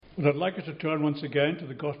But I'd like us to turn once again to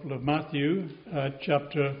the Gospel of Matthew,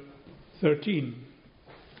 chapter 13.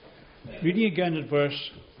 Reading again at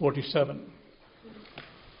verse 47.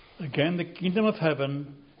 Again, the kingdom of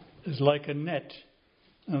heaven is like a net,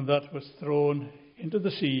 and that was thrown into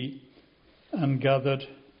the sea and gathered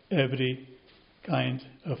every kind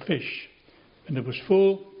of fish. When it was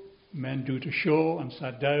full, men drew to shore and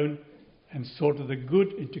sat down and sorted the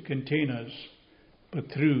good into containers,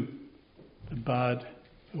 but threw the bad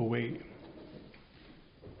away.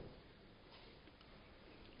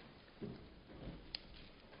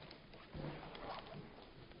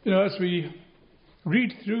 As we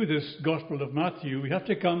read through this Gospel of Matthew, we have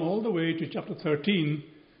to come all the way to chapter 13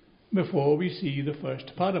 before we see the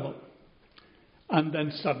first parable. And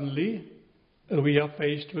then suddenly we are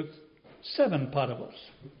faced with 7 parables,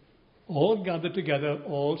 all gathered together,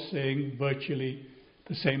 all saying virtually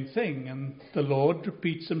the same thing. And the Lord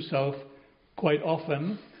repeats himself quite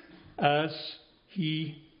often as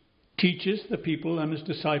he teaches the people and his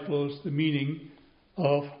disciples the meaning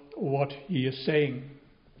of what he is saying.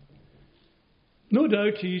 No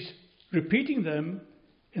doubt he's repeating them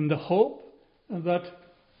in the hope that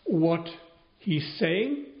what he's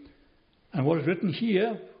saying and what is written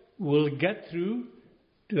here will get through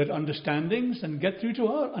to their understandings and get through to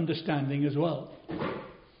our understanding as well.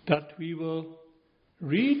 That we will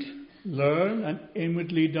read, learn, and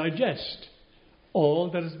inwardly digest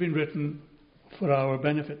all that has been written for our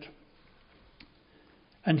benefit.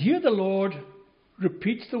 And here the Lord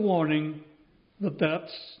repeats the warning that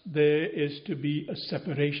there is to be a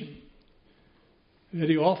separation.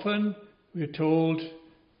 Very often we're told,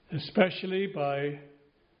 especially by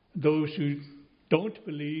those who don't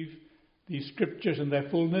believe the scriptures in their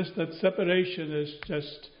fullness, that separation is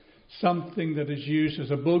just something that is used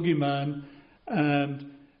as a bogeyman,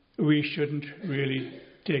 and we shouldn't really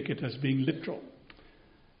take it as being literal.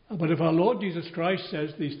 But if our Lord Jesus Christ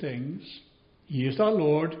says these things, he is our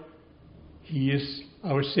Lord, he is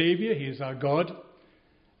our Saviour, he is our God,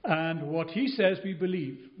 and what he says we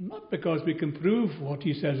believe, not because we can prove what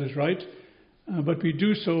he says is right, but we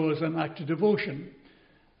do so as an act of devotion.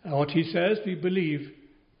 What he says we believe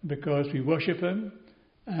because we worship him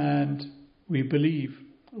and we believe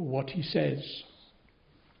what he says.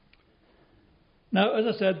 Now,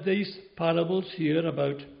 as I said, these parables here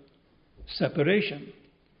about separation.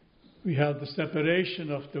 We have the separation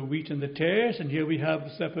of the wheat and the tares, and here we have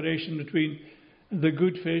the separation between the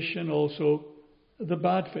good fish and also the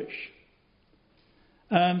bad fish.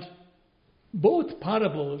 And both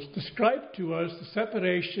parables describe to us the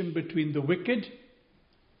separation between the wicked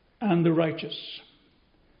and the righteous.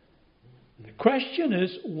 The question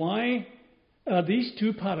is, why are these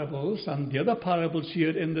 2 parables and the other parables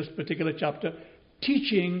here in this particular chapter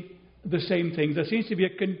teaching the same thing? There seems to be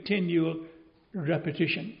a continual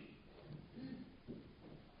repetition.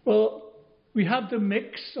 Well, we have the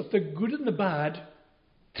mix of the good and the bad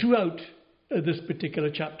throughout this particular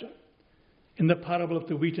chapter. In the parable of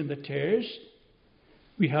the wheat and the tares,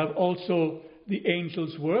 we have also the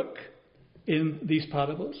angel's work in these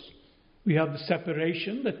parables. We have the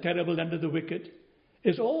separation, the terrible end of the wicked,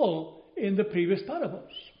 is all in the previous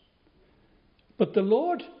parables. But the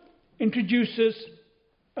Lord introduces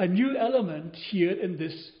a new element here in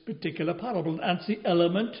this particular parable, and it's the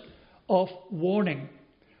element of warning.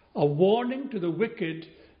 A warning to the wicked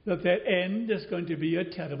that their end is going to be a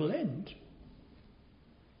terrible end.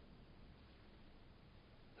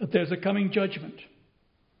 That there's a coming judgment,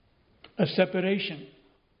 a separation,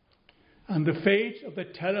 and the fate of the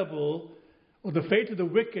terrible, or the fate of the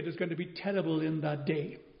wicked, is going to be terrible in that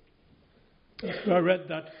day. I read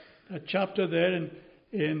that chapter there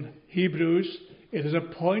in Hebrews. It is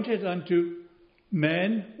appointed unto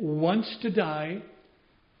men once to die,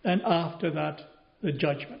 and after that the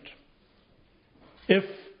judgment. If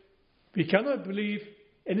we cannot believe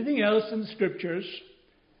anything else in the scriptures,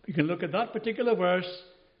 we can look at that particular verse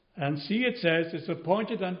and see it says it's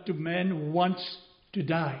appointed unto men once to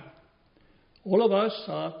die. All of us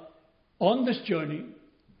are on this journey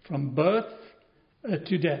from birth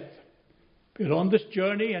to death. We're on this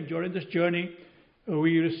journey, and during this journey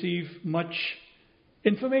we receive much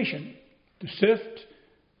information to sift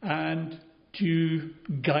and to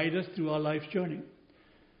guide us through our life's journey.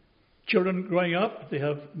 Children growing up, they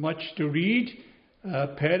have much to read.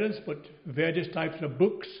 Parents put various types of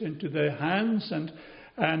books into their hands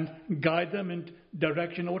and guide them in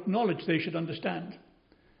direction of what knowledge they should understand.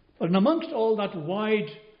 But amongst all that wide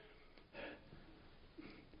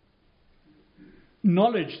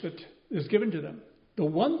knowledge that is given to them, the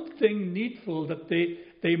one thing needful that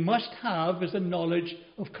they must have is a knowledge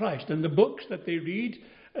of Christ. And the books that they read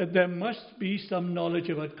there must be some knowledge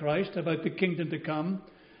about Christ, about the kingdom to come,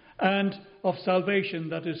 and of salvation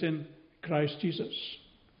that is in Christ Jesus.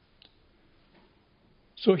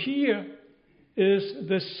 So here is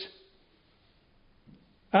this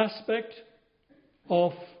aspect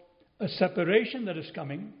of a separation that is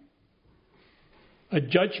coming, a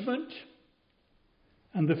judgment,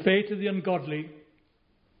 and the fate of the ungodly,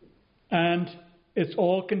 and it's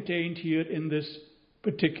all contained here in this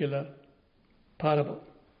particular parable.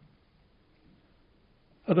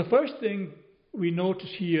 Now, the first thing we notice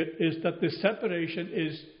here is that this separation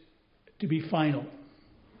is to be final.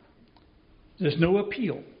 There's no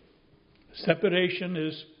appeal. Separation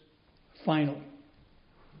is final.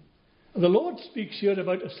 The Lord speaks here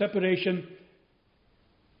about a separation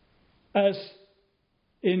as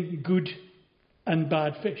in good and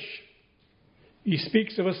bad fish. He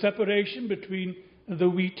speaks of a separation between the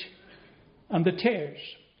wheat and the tares,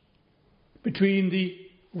 between the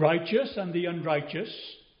righteous and the unrighteous,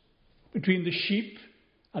 between the sheep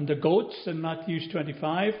and the goats in Matthew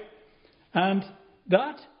 25, and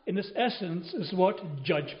that, in its essence, is what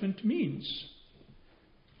judgment means.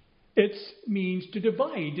 It means to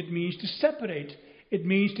divide, it means to separate, it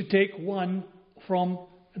means to take one from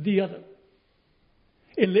the other.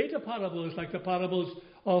 In later parables, like the parables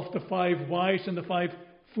of the 5 wise and the 5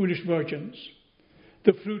 foolish virgins,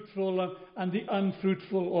 the fruitful and the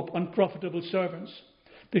unfruitful or unprofitable servants,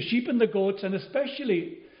 the sheep and the goats, and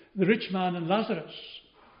especially the rich man and Lazarus,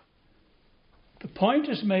 the point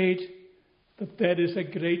is made that there is a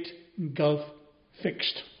great gulf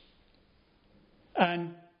fixed,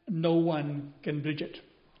 and no one can bridge it.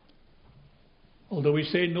 Although we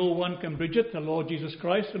say no one can bridge it, the Lord Jesus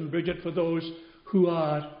Christ can bridge it for those who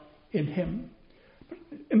are in him. But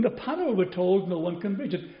in the parable we're told no one can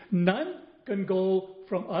bridge it. None can go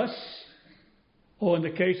from us, or in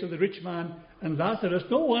the case of the rich man and Lazarus,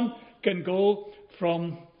 no one can go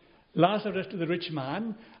from Lazarus to the rich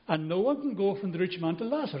man, and no one can go from the rich man to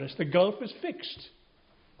Lazarus. The gulf is fixed.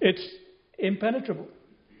 It's impenetrable.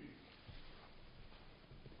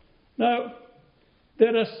 Now,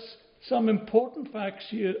 there are some important facts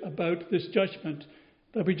here about this judgment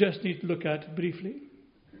that we just need to look at briefly.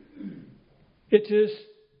 It is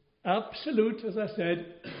absolute, as I said,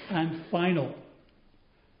 and final.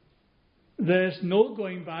 There's no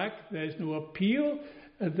going back, there's no appeal,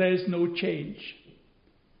 there's no change.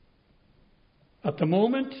 At the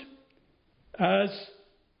moment, as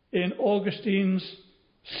in Augustine's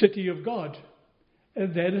City of God,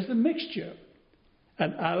 there is a mixture,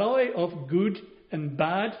 an alloy of good and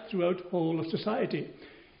bad throughout the whole of society.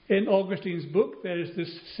 In Augustine's book, there is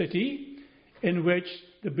this city in which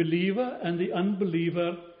the believer and the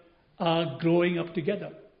unbeliever are growing up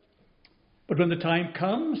together. But when the time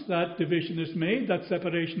comes, that division is made, that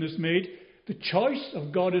separation is made, the choice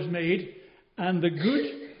of God is made, and the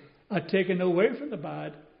good are taken away from the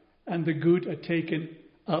bad, and the good are taken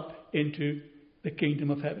up into the kingdom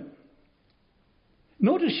of heaven.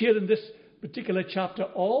 Notice here in this particular chapter,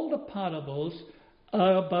 all the parables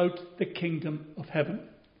are about the kingdom of heaven.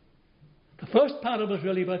 The first parable is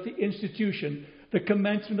really about the institution, the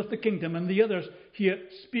commencement of the kingdom, and the others here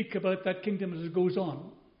speak about that kingdom as it goes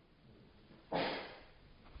on.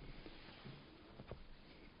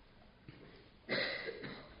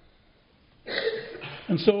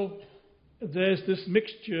 And so there's this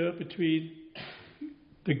mixture between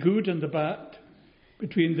the good and the bad,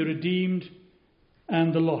 between the redeemed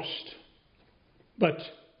and the lost. But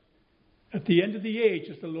at the end of the age,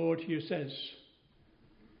 as the Lord here says,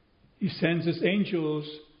 he sends his angels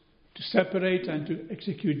to separate and to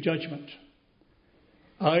execute judgment.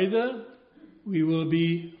 Either we will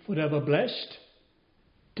be forever blessed,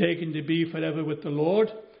 taken to be forever with the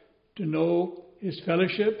Lord, to know his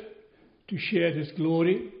fellowship, to share his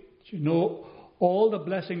glory, to know all the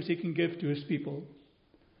blessings he can give to his people.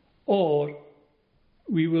 Or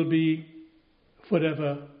we will be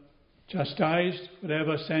forever chastised,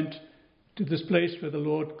 forever sent to this place where the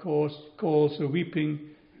Lord calls a weeping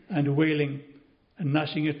and wailing and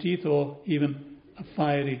gnashing of teeth, or even a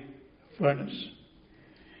fiery furnace.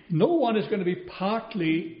 No one is going to be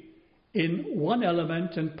partly in one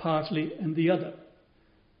element and partly in the other.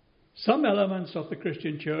 Some elements of the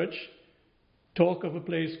Christian church talk of a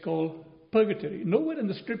place called purgatory. Nowhere in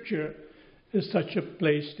the scripture is such a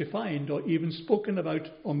place defined or even spoken about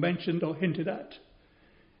or mentioned or hinted at.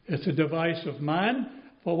 It's a device of man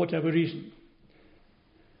for whatever reason.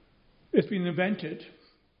 It's been invented,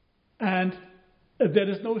 and there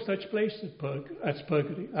is no such place as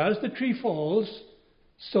purgatory. As the tree falls,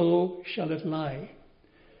 so shall it lie.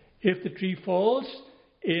 If the tree falls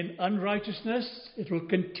in unrighteousness, it will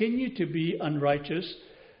continue to be unrighteous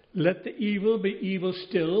let the evil be evil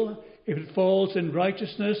still. If it falls in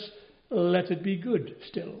righteousness, let it be good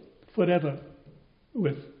still, forever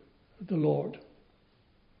with the Lord.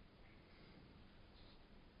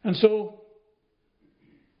 And so,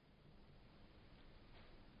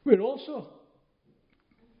 we also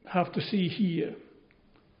have to see here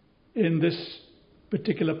in this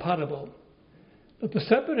particular parable that the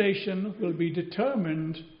separation will be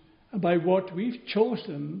determined by what we've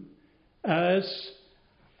chosen as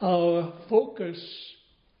our focus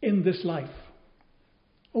in this life,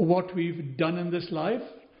 or what we've done in this life,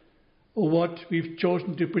 or what we've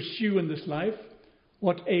chosen to pursue in this life,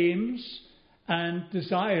 what aims and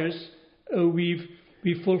desires we've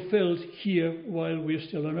fulfilled here while we're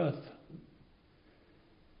still on earth.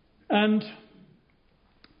 And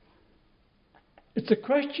it's a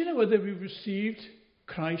question of whether we've received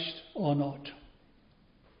Christ or not.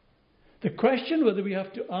 The question whether we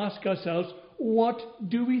have to ask ourselves, what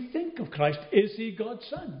do we think of Christ? Is he God's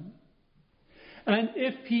Son? And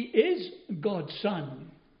if he is God's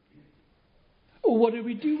Son, what do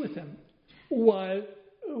we do with him while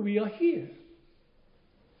we are here?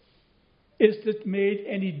 Is it made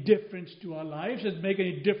any difference to our lives? Does it make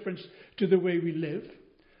any difference to the way we live?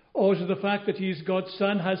 Or is it the fact that he is God's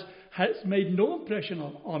Son has made no impression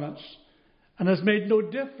on us and has made no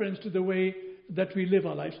difference to the way that we live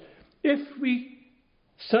our lives? If we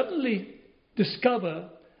suddenly discover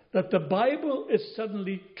that the Bible is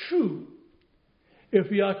suddenly true, if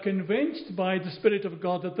we are convinced by the Spirit of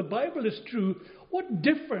God that the Bible is true, what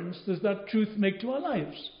difference does that truth make to our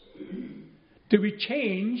lives? Do we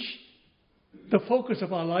change the focus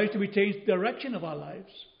of our lives? Do we change the direction of our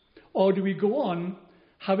lives? Or do we go on,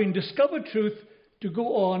 having discovered truth, to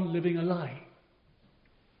go on living a lie?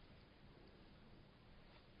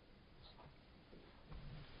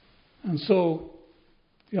 And so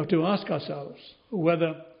we have to ask ourselves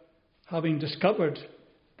whether, having discovered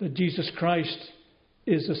that Jesus Christ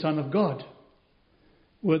is the Son of God,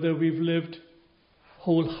 whether we've lived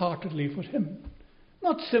wholeheartedly for him.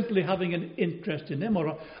 Not simply having an interest in him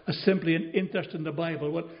or simply an interest in the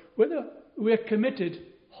Bible, but whether we're committed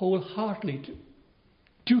wholeheartedly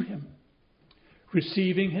to him,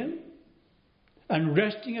 receiving him and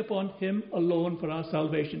resting upon him alone for our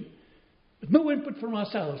salvation. With no input from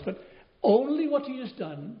ourselves, but only what he has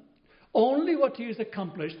done, only what he has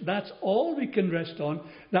accomplished, that's all we can rest on.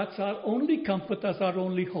 That's our only comfort, that's our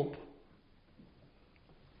only hope.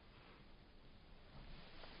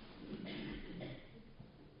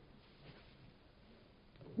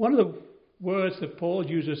 One of the words that Paul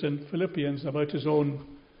uses in Philippians about his own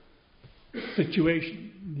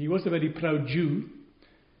situation, he was a very proud Jew.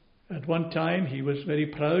 At one time he was very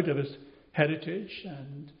proud of his heritage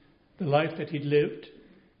and the life that he'd lived.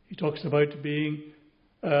 He talks about being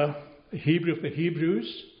a Hebrew of the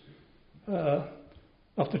Hebrews,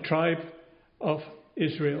 of the tribe of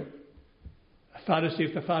Israel, a Pharisee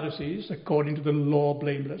of the Pharisees, according to the law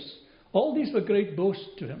blameless. All these were great boasts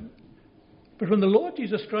to him. But when the Lord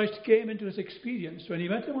Jesus Christ came into his experience, when he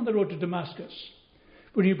met him on the road to Damascus,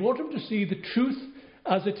 when he brought him to see the truth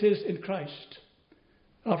as it is in Christ,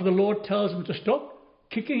 after the Lord tells him to stop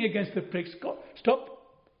kicking against the pricks, stop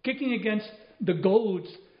kicking against the goads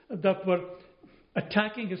that were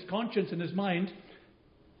attacking his conscience and his mind,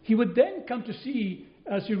 he would then come to see,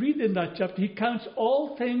 as you read in that chapter, he counts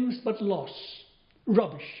all things but loss,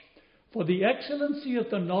 rubbish, for the excellency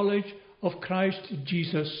of the knowledge of Christ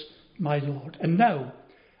Jesus my Lord. And now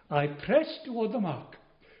I press toward the mark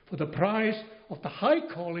for the prize of the high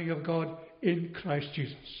calling of God in Christ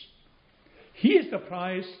Jesus. He is the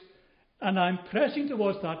prize, and I'm pressing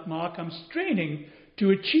towards that mark. I'm straining to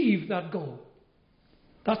achieve that goal.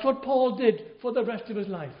 That's what Paul did for the rest of his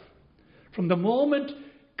life. From the moment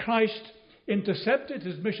Christ intercepted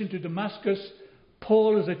his mission to Damascus,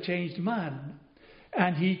 Paul is a changed man.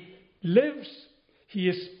 And he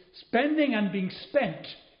is spending and being spent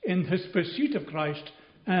in his pursuit of Christ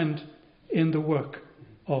and in the work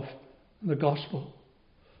of the gospel.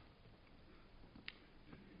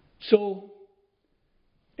 So,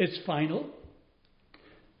 it's final.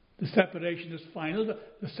 The separation is final.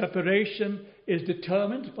 The separation is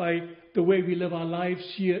determined by the way we live our lives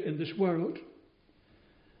here in this world.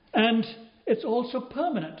 And it's also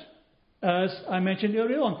permanent. As I mentioned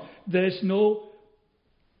earlier on, there's no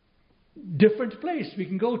different place we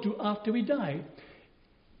can go to after we die.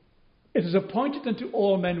 It is appointed unto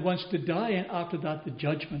all men once to die, and after that the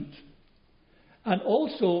judgment. And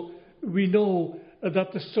also we know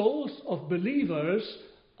that the souls of believers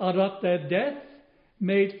are at their death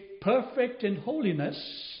made perfect in holiness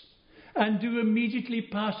and do immediately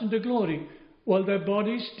pass into glory, while their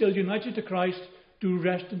bodies, still united to Christ, to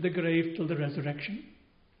rest in the grave till the resurrection.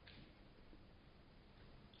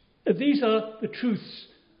 These are the truths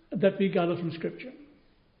that we gather from Scripture.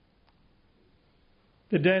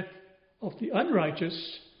 The death of the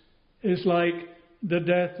unrighteous is like the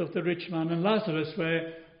death of the rich man and Lazarus,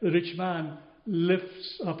 where the rich man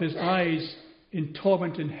lifts up his eyes in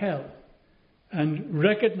torment in hell and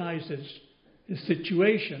recognizes his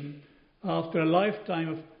situation after a lifetime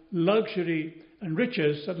of luxury and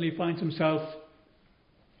riches, suddenly finds himself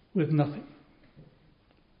with nothing.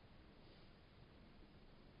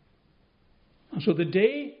 And so the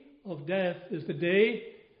day of death is the day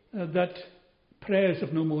that prayers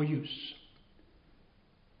of no more use.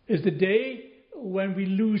 Is the day when we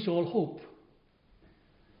lose all hope.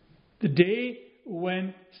 The day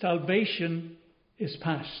when salvation is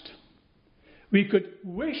past. We could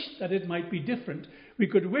wish that it might be different. We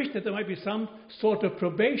could wish that there might be some sort of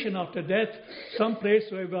probation after death, some place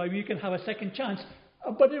where we can have a second chance.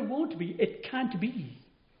 But it won't be. It can't be.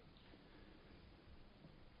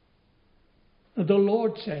 The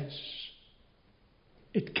Lord says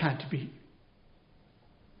it can't be.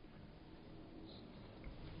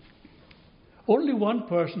 Only one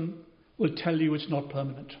person will tell you it's not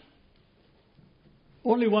permanent.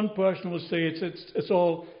 Only one person will say it's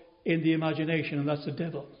all in the imagination, and that's the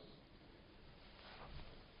devil.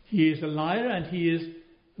 He is a liar, and he is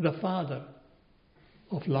the father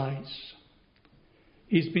of lies.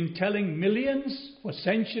 He's been telling millions for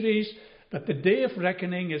centuries that the day of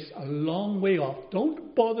reckoning is a long way off.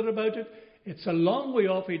 Don't bother about it. It's a long way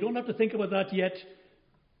off. You don't have to think about that yet,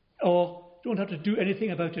 or don't have to do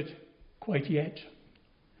anything about it quite yet.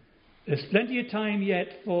 There's plenty of time yet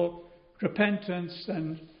for repentance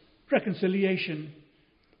and reconciliation.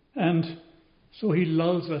 And so he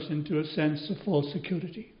lulls us into a sense of false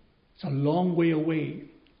security. It's a long way away.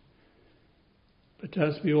 But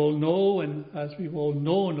as we all know, and as we've all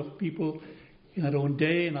known of people in our own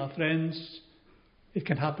day and our friends, it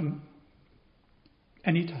can happen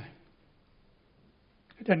anytime,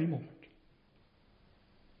 at any moment.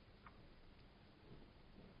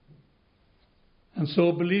 And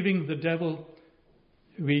so, believing the devil,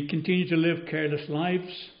 we continue to live careless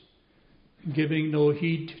lives, giving no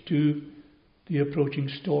heed to the approaching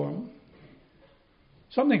storm.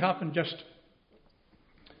 Something happened just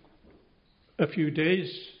a few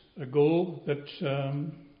days ago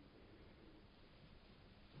that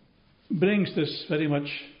brings this very much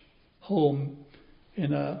home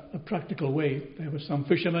in a practical way. There were some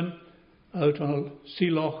fishermen out on a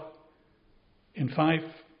sea loch in Fife,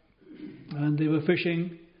 and they were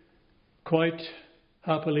fishing quite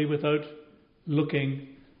happily without looking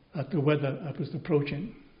at the weather that was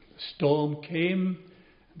approaching. The storm came,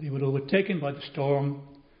 they were overtaken by the storm,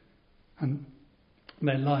 and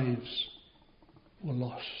their lives were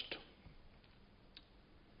lost.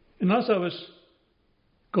 And as I was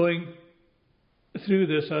going through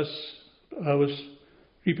this, as I was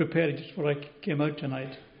re-preparing just before I came out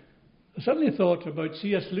tonight, I suddenly thought about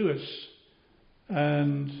C.S. Lewis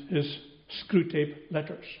and his Screwtape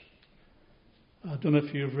Letters. I don't know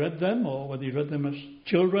if you've read them or whether you read them as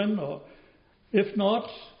children, or if not,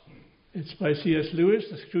 it's by C.S. Lewis,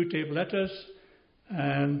 the Screwtape Letters,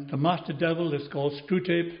 and the master devil is called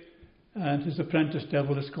Screwtape, and his apprentice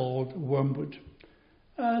devil is called Wormwood.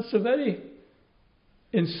 It's a very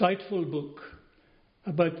insightful book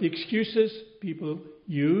about the excuses people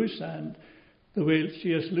use, and the way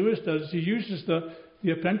C.S. Lewis does, he uses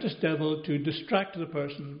the apprentice devil to distract the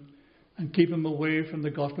person and keep him away from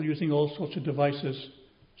the gospel, using all sorts of devices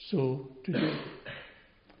so to do.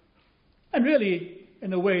 And really,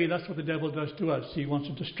 in a way, that's what the devil does to us. He wants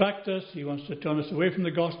to distract us, he wants to turn us away from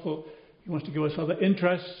the gospel, he wants to give us other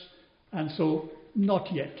interests, and so,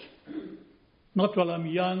 not yet. Not while I'm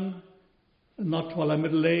young, not while I'm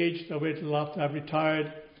middle-aged, I'll wait till after I've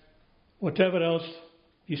retired. Whatever else,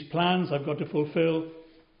 these plans I've got to fulfill,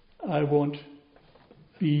 I won't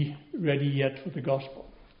be ready yet for the gospel.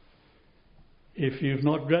 If you've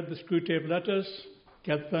not read the Screwtape Letters,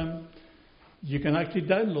 get them. You can actually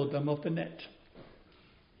download them off the net.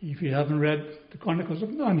 If you haven't read the Chronicles of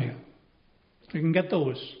Narnia, you can get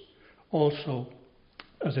those also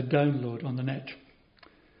as a download on the net.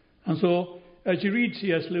 And so, as you read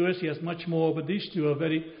C.S. Lewis, he has much more, but these two are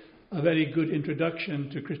a very good introduction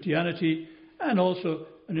to Christianity, and also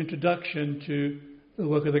an introduction to the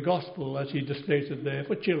work of the gospel as he displays it there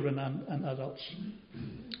for children and adults.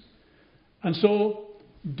 And so,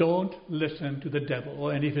 don't listen to the devil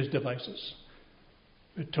or any of his devices.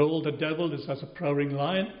 We're told the devil is as a prowling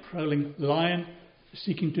lion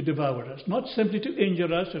seeking to devour us. Not simply to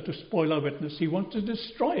injure us or to spoil our witness. He wants to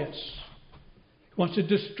destroy us. He wants to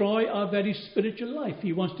destroy our very spiritual life.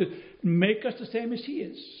 He wants to make us the same as he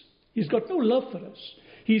is. He's got no love for us.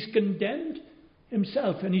 He's condemned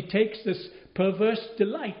himself, and he takes this perverse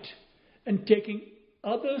delight in taking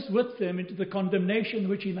others with him into the condemnation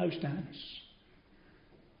which he now stands.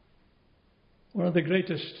 One of the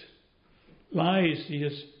greatest lies he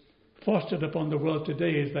has fostered upon the world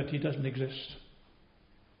today is that he doesn't exist.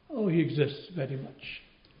 Oh, he exists very much.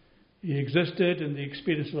 He existed in the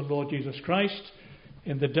experience of the Lord Jesus Christ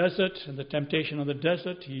in the desert, in the temptation on the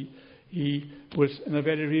desert. He was in a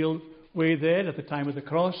very real way there at the time of the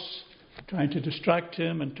cross, trying to distract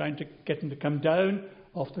him and trying to get him to come down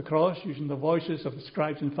off the cross using the voices of the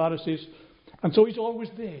scribes and Pharisees. And so he's always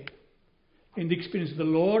there in the experience of the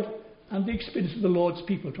Lord and the experience of the Lord's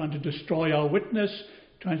people, trying to destroy our witness,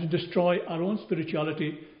 trying to destroy our own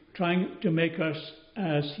spirituality, trying to make us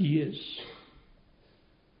as he is.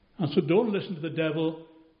 And so don't listen to the devil,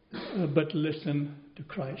 but listen to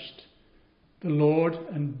Christ, the Lord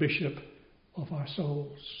and Bishop of our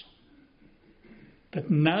souls.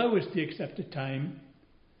 That now is the accepted time.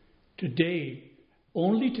 Today,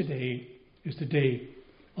 only today, is the day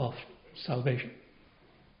of salvation.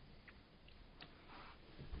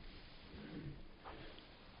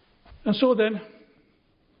 And so then,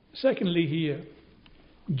 secondly here,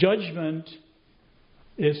 judgment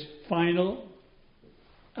is final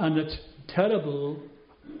and it's terrible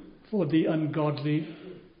for the ungodly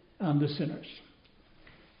and the sinners.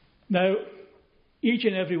 Now, each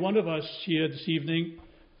and every one of us here this evening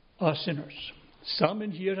are sinners. Some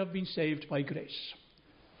in here have been saved by grace.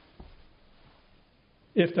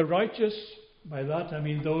 If the righteous, by that I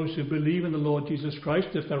mean those who believe in the Lord Jesus Christ,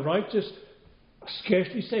 if the righteous are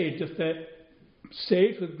scarcely saved, if they're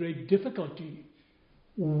saved with great difficulty,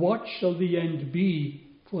 what shall the end be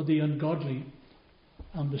for the ungodly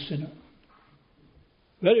and the sinner?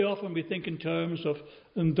 Very often we think in terms of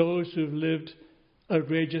those who've lived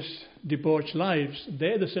outrageous, debauched lives.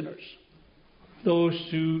 They're the sinners. Those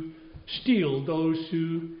who steal, those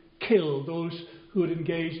who kill, those who are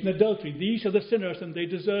engaged in adultery. These are the sinners and they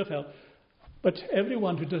deserve hell. But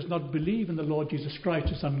everyone who does not believe in the Lord Jesus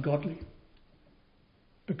Christ is ungodly,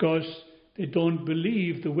 because they don't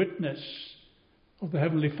believe the witness of the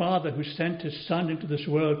Heavenly Father who sent his Son into this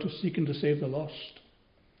world to seek and to save the lost.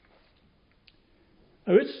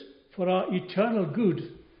 Now it's for our eternal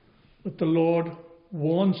good that the Lord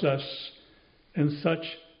warns us in such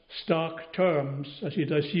stark terms as he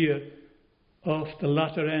does here of the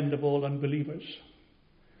latter end of all unbelievers.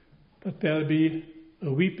 That there'll be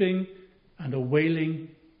a weeping and a wailing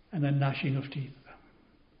and a gnashing of teeth.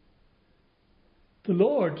 The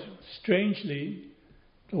Lord, strangely,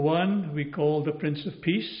 the one we call the Prince of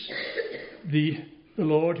Peace, the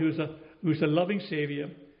Lord who's a loving Saviour,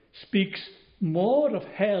 speaks more of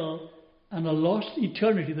hell and a lost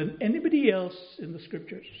eternity than anybody else in the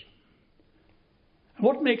Scriptures. And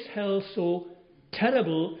what makes hell so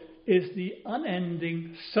terrible is the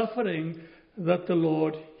unending suffering that the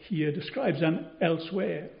Lord here describes and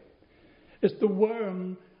elsewhere. It's the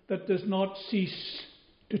worm that does not cease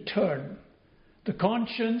to turn. The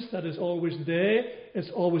conscience that is always there is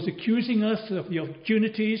always accusing us of the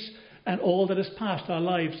opportunities and all that has passed our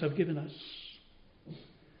lives have given us.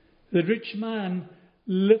 The rich man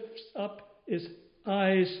lifts up his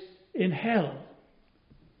eyes in hell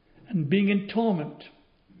and being in torment.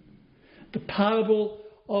 The parable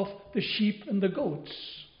of the sheep and the goats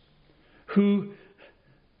who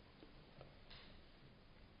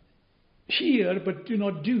hear but do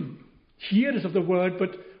not do. Hearers of the word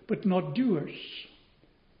but not doers.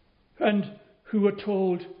 And who are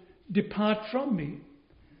told, "Depart from me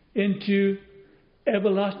into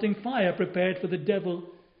everlasting fire prepared for the devil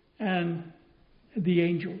and the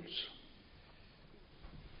angels."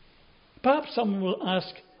 Perhaps someone will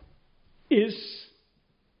ask,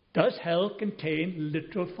 does hell contain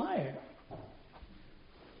literal fire?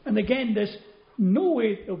 And again, there's no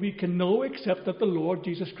way that we can know except that the Lord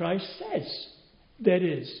Jesus Christ says there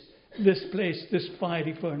is this place, this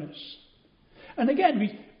fiery furnace. And again,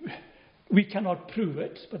 we cannot prove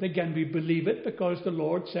it, but again we believe it because the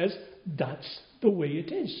Lord says that's the way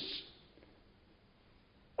it is.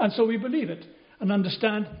 And so we believe it and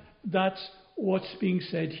understand that's what's being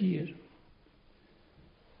said here.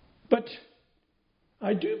 But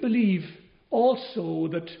I do believe also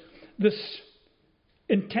that this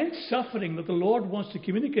intense suffering that the Lord wants to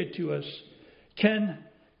communicate to us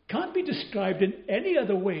can't be described in any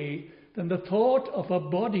other way than the thought of a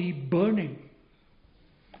body burning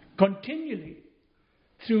continually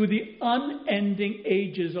through the unending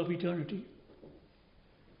ages of eternity.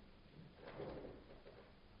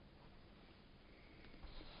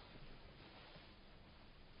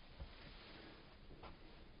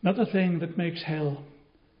 Another thing that makes hell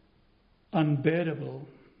unbearable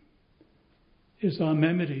is our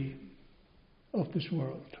memory of this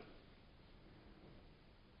world.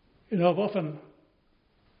 I've often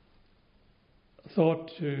thought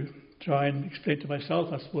to try and explain to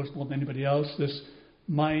myself, I suppose more than anybody else, this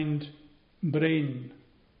mind-brain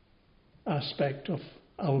aspect of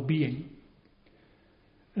our being.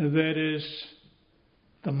 There is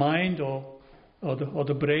the mind or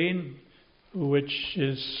the brain, which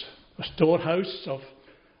is a storehouse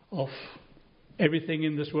of everything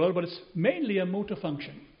in this world, but it's mainly a motor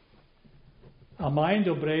function. Our mind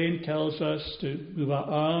or brain tells us to move our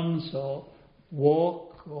arms or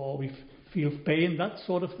walk or we feel pain, that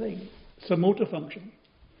sort of thing. It's a motor function.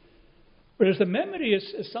 Whereas the memory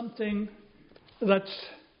is something that's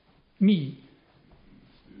me,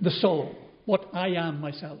 the soul, what I am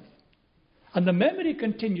myself. And the memory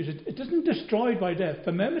continues. It isn't destroyed by death.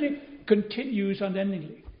 The memory continues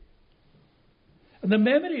unendingly. And the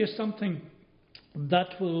memory is something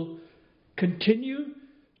that will continue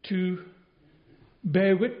to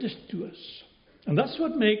bear witness to us. And that's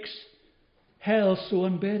what makes hell so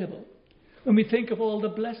unbearable. When we think of all the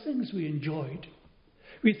blessings we enjoyed,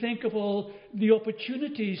 we think of all the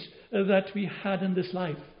opportunities that we had in this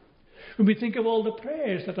life, when we think of all the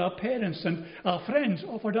prayers that our parents and our friends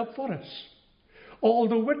offered up for us, all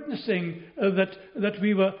the witnessing that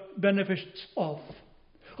we were beneficiaries of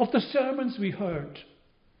the sermons we heard,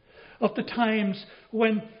 of the times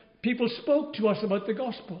when people spoke to us about the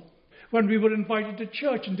gospel, when we were invited to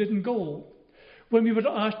church and didn't go, when we were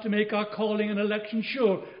asked to make our calling and election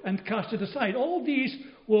sure and cast it aside. All these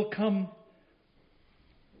will come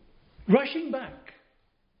rushing back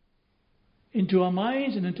into our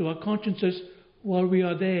minds and into our consciences while we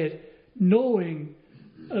are there, knowing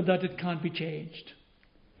that it can't be changed.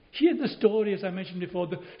 Hear the story, as I mentioned before,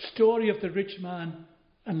 the story of the rich man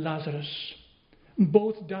and Lazarus.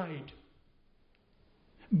 Both died.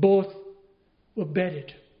 Both were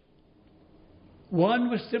buried. One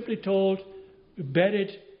was simply told, buried,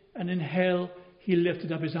 and in hell he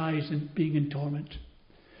lifted up his eyes and being in torment.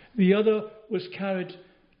 The other was carried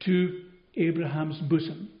to Abraham's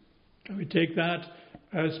bosom. And we take that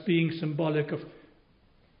as being symbolic of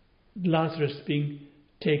Lazarus being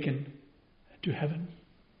taken to heaven.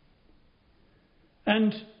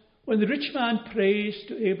 And when the rich man prays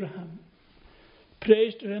to Abraham,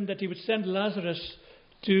 prays to him that he would send Lazarus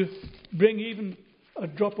to bring even a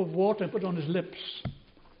drop of water and put on his lips,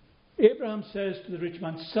 Abraham says to the rich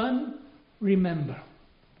man, "Son, remember."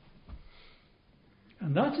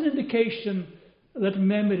 And that's an indication that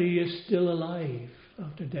memory is still alive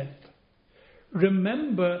after death.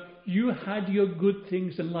 Remember, you had your good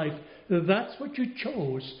things in life. That's what you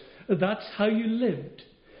chose. That's how you lived.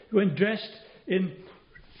 You went dressed in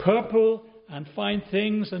purple and fine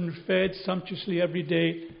things and fed sumptuously every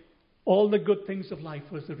day. All the good things of life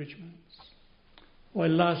was the rich man's. While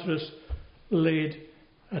Lazarus laid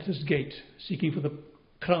at his gate, seeking for the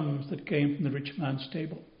crumbs that came from the rich man's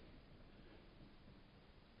table.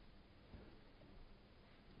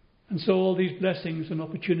 And so all these blessings and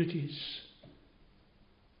opportunities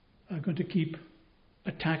are going to keep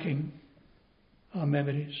attacking our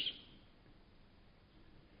memories.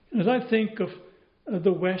 And as I think of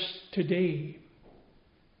the West today,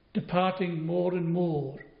 departing more and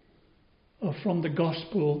more from the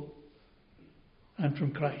gospel and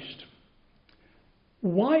from Christ,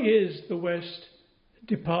 why is the West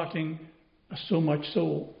departing so much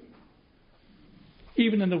so,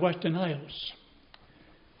 even in the Western Isles?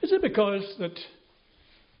 Is it because that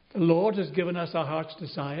the Lord has given us our heart's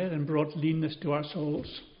desire and brought leanness to our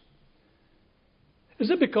souls? Is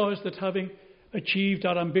it because that having achieved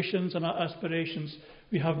our ambitions and our aspirations,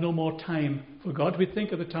 we have no more time for God? We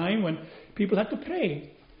think of the time when people had to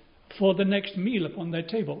pray for the next meal upon their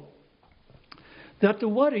table. They had to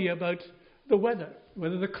worry about the weather,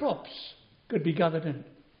 whether the crops could be gathered in.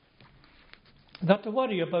 They had to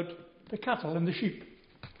worry about the cattle and the sheep.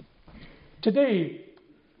 Today,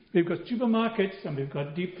 we've got supermarkets and we've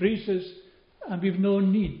got deep freezers and we've no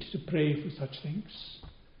need to pray for such things.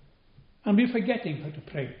 And we're forgetting how to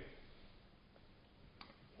pray.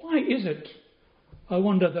 Why is it, I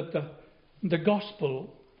wonder, that the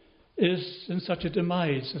gospel is in such a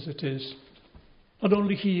demise as it is, not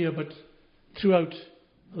only here but throughout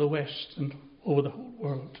the West and over the whole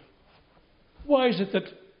world? Why is it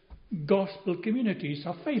that gospel communities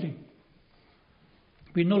are failing?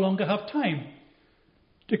 We no longer have time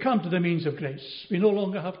to come to the means of grace. We no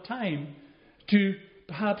longer have time to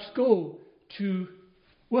perhaps go to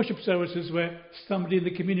worship services where somebody in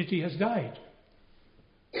the community has died.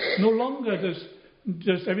 No longer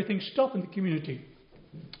does everything stop in the community.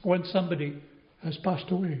 when somebody has passed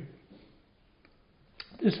away.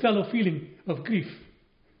 This fellow feeling of grief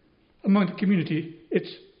among the community,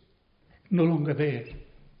 it's no longer there.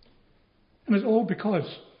 And it's all because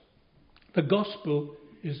the gospel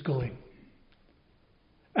is going.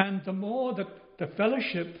 And the more that the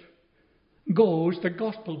fellowship goes, the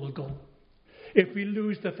gospel will go. If we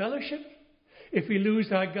lose the fellowship, if we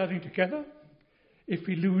lose our gathering together, if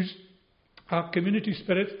we lose our community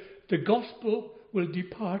spirit, the gospel will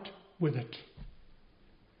depart with it.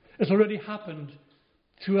 It's already happened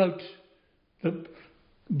throughout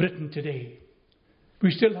Britain today.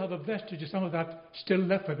 We still have a vestige of some of that still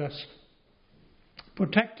left with us.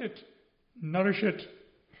 Protect it, nourish it,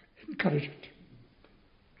 encourage it,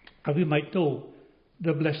 and we might know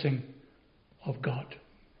the blessing of God.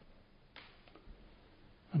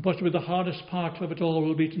 And possibly the hardest part of it all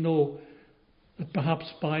will be to know that perhaps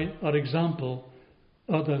by our example,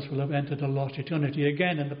 others will have entered a lost eternity.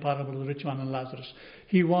 Again, in the parable of the rich man and Lazarus,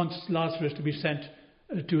 he wants Lazarus to be sent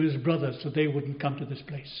to his brothers so they wouldn't come to this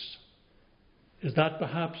place. Is that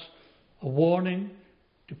perhaps a warning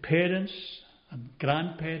to parents and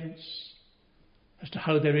grandparents as to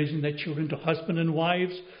how they're raising their children, to husband and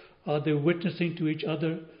wives? Are they witnessing to each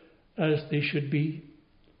other as they should be?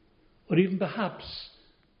 Or even perhaps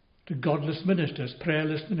to godless ministers,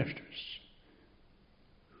 prayerless ministers,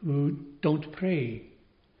 who don't pray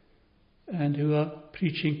and who are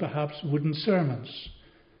preaching perhaps wooden sermons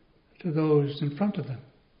to those in front of them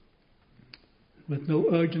with no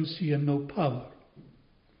urgency and no power,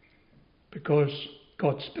 because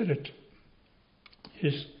God's Spirit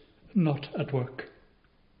is not at work.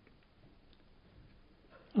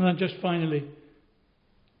 And then just finally,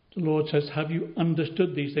 the Lord says, have you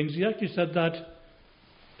understood these things? He actually said that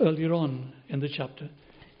earlier on in the chapter.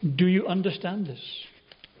 Do you understand this?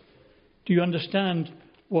 Do you understand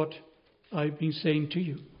what I've been saying to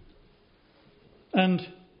you? And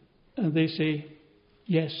they say,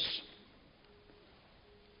 yes.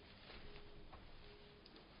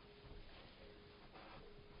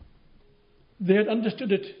 They had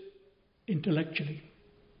understood it intellectually.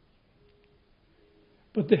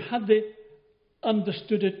 But had they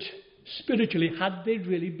understood it spiritually? Had they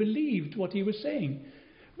really believed what he was saying?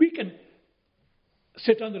 We can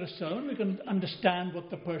sit under a sermon, we can understand what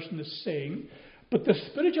the person is saying, but the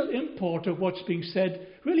spiritual import of what's being said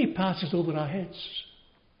really passes over our heads.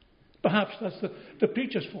 Perhaps that's the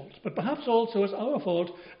preacher's fault, but perhaps also it's our fault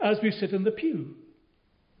as we sit in the pew.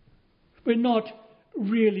 We're not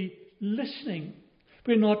really listening.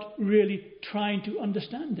 We're not really trying to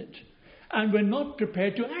understand it. And we're not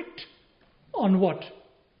prepared to act on what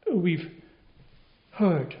we've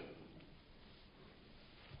heard.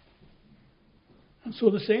 And so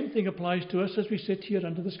the same thing applies to us as we sit here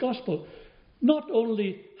under this gospel. Not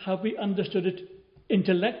only have we understood it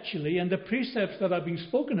intellectually and the precepts that are being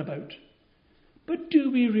spoken about, but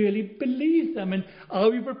do we really believe them, and are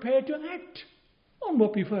we prepared to act on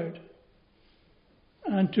what we've heard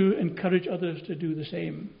and to encourage others to do the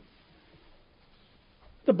same?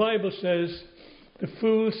 The Bible says, the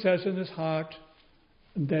fool says in his heart,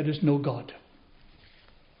 there is no God.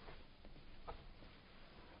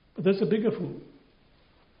 But there's a bigger fool.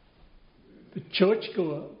 The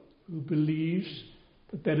churchgoer who believes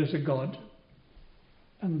that there is a God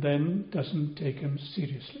and then doesn't take him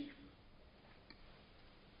seriously.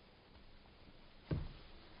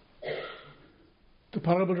 The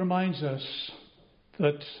parable reminds us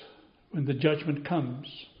that when the judgment comes,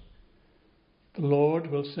 the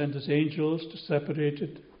Lord will send his angels to separate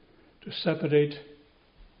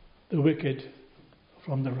the wicked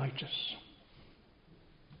from the righteous.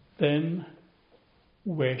 Then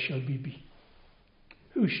where shall we be?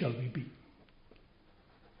 Who shall we be?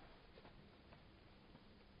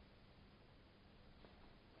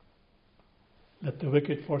 Let the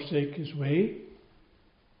wicked forsake his way,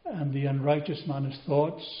 and the unrighteous man his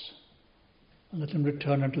thoughts, and let him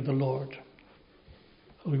return unto the Lord.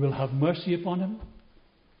 For he will have mercy upon him,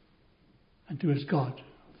 and to his God,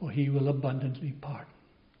 for he will abundantly pardon.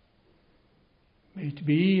 May it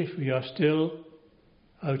be, if we are still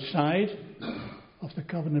outside of the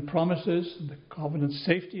covenant promises and the covenant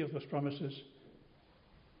safety of those promises,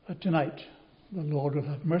 that tonight the Lord will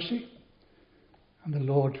have mercy, and the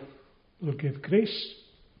Lord will give grace,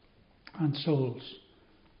 and souls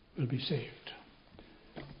will be saved.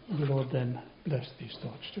 And the Lord then bless these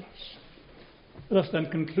thoughts to us. Let us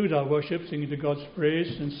then conclude our worship singing to God's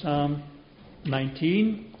praise in Psalm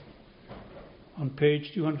 19 on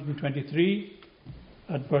page 223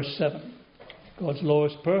 at verse 7. God's law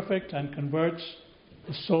is perfect and converts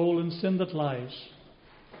the soul in sin that lies.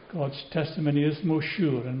 God's testimony is most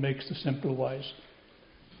sure and makes the simple wise.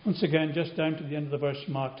 Once again, just down to the end of the verse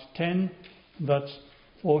marked 10, that's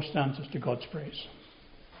 4 stanzas to God's praise.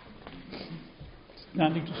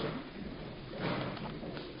 Standing to sing.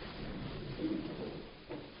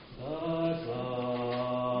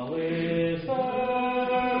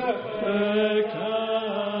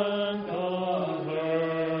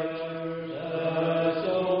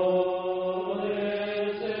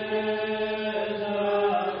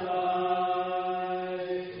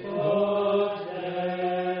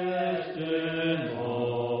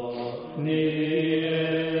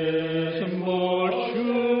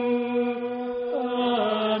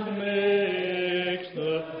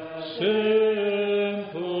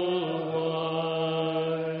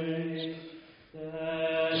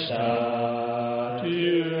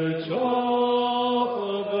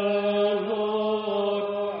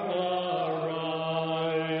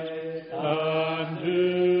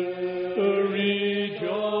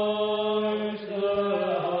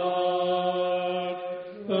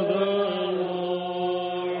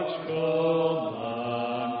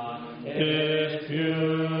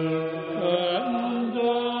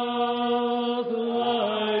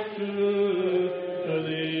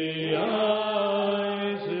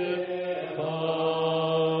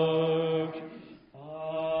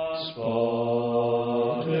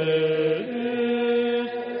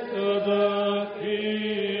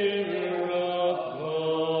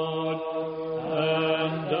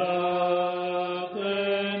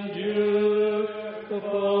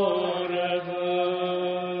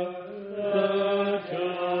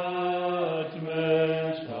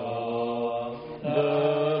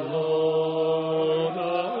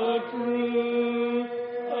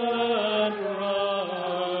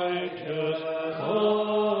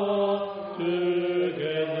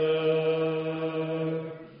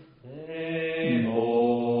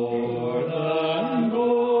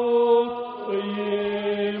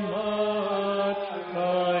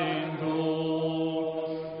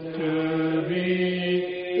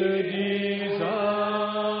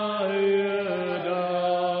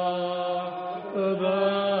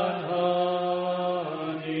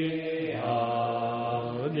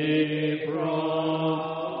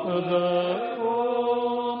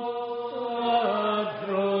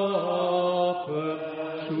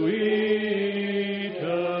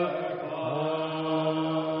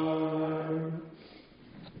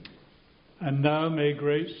 And now may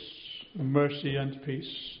grace, mercy and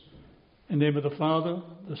peace, in the name of the Father,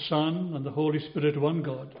 the Son and the Holy Spirit, one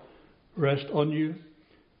God, rest on you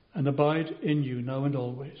and abide in you now and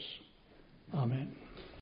always. Amen.